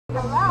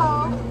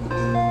Hello.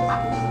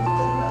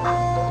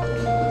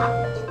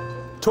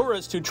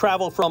 Tourists who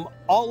travel from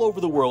all over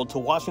the world to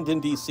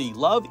Washington, D.C.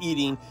 love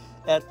eating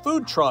at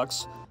food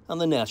trucks on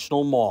the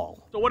National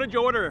Mall. So what did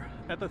you order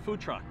at the food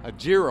truck? A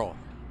gyro.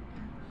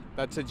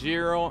 That's a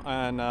gyro,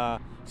 and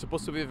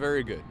supposed to be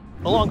very good.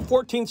 Along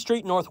 14th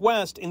Street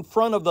Northwest, in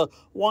front of the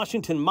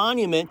Washington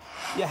Monument,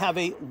 you have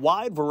a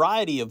wide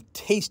variety of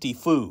tasty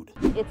food.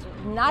 It's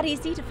not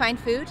easy to find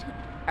food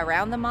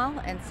around the mall,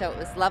 and so it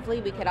was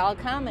lovely. We could all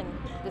come and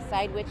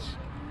decide which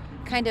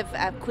kind of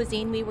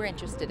cuisine we were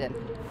interested in.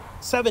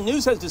 7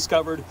 News has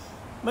discovered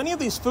many of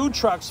these food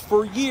trucks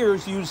for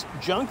years use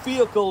junk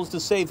vehicles to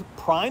save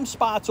prime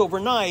spots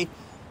overnight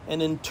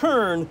and in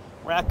turn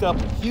rack up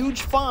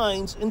huge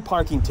fines and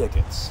parking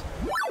tickets.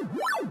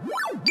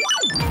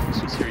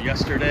 This was here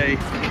yesterday. You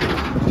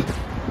can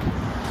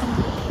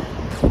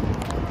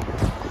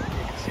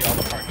see all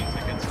the parking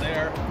tickets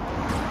there.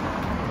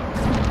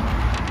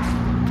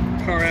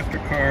 Car after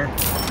car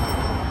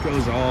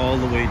goes all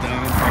the way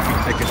down,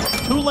 parking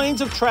tickets. 2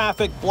 lanes of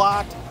traffic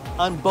blocked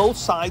on both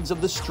sides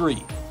of the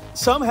street.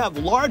 Some have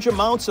large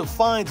amounts of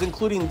fines,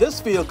 including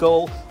this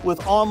vehicle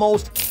with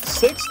almost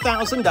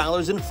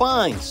 $6,000 in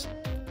fines.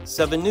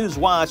 7 News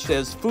watched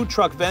as food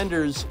truck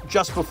vendors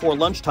just before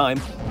lunchtime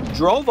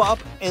drove up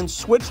and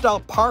switched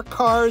out parked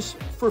cars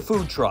for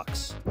food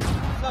trucks.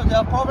 So, is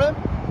there a problem?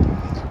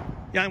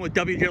 Yeah, I'm with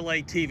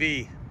WJLA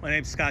TV. My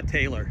name's Scott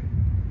Taylor.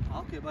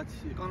 Okay, but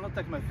you cannot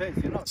take my face,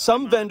 you know.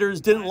 Some vendors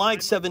didn't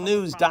like 7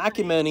 News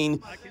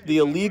documenting the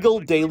illegal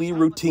daily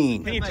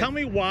routine. Can you tell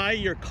me why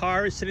your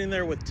car is sitting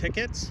there with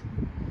tickets?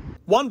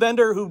 One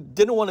vendor who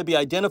didn't want to be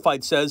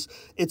identified says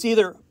it's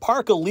either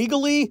park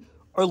illegally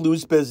or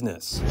lose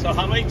business. So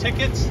how many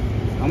tickets?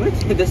 How many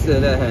tickets?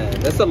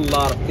 That's a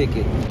lot of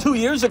tickets. 2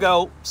 years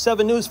ago,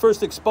 7 News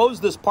first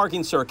exposed this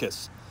parking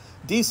circus.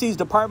 DC's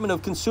Department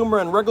of Consumer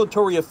and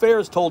Regulatory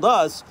Affairs told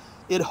us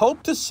it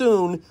hoped to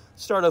soon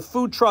start a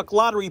food truck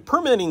lottery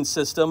permitting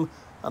system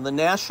on the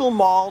National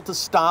Mall to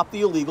stop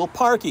the illegal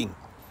parking.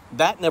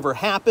 That never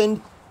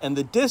happened, and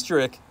the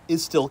district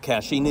is still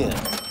cashing in.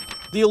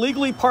 The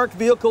illegally parked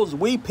vehicles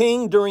we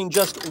pinged during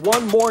just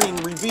one morning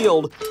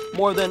revealed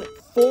more than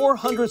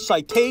 400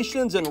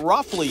 citations and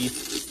roughly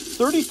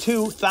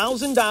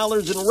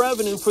 $32,000 in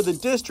revenue for the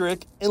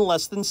district in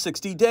less than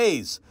 60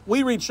 days.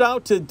 We reached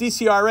out to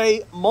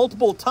DCRA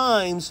multiple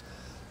times,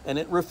 and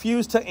it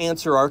refused to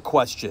answer our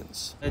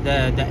questions. The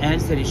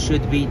answer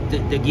should be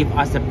to give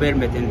us a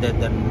permit in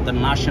the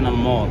National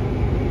Mall.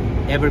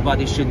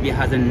 Everybody should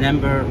has a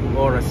number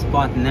or a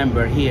spot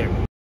number here.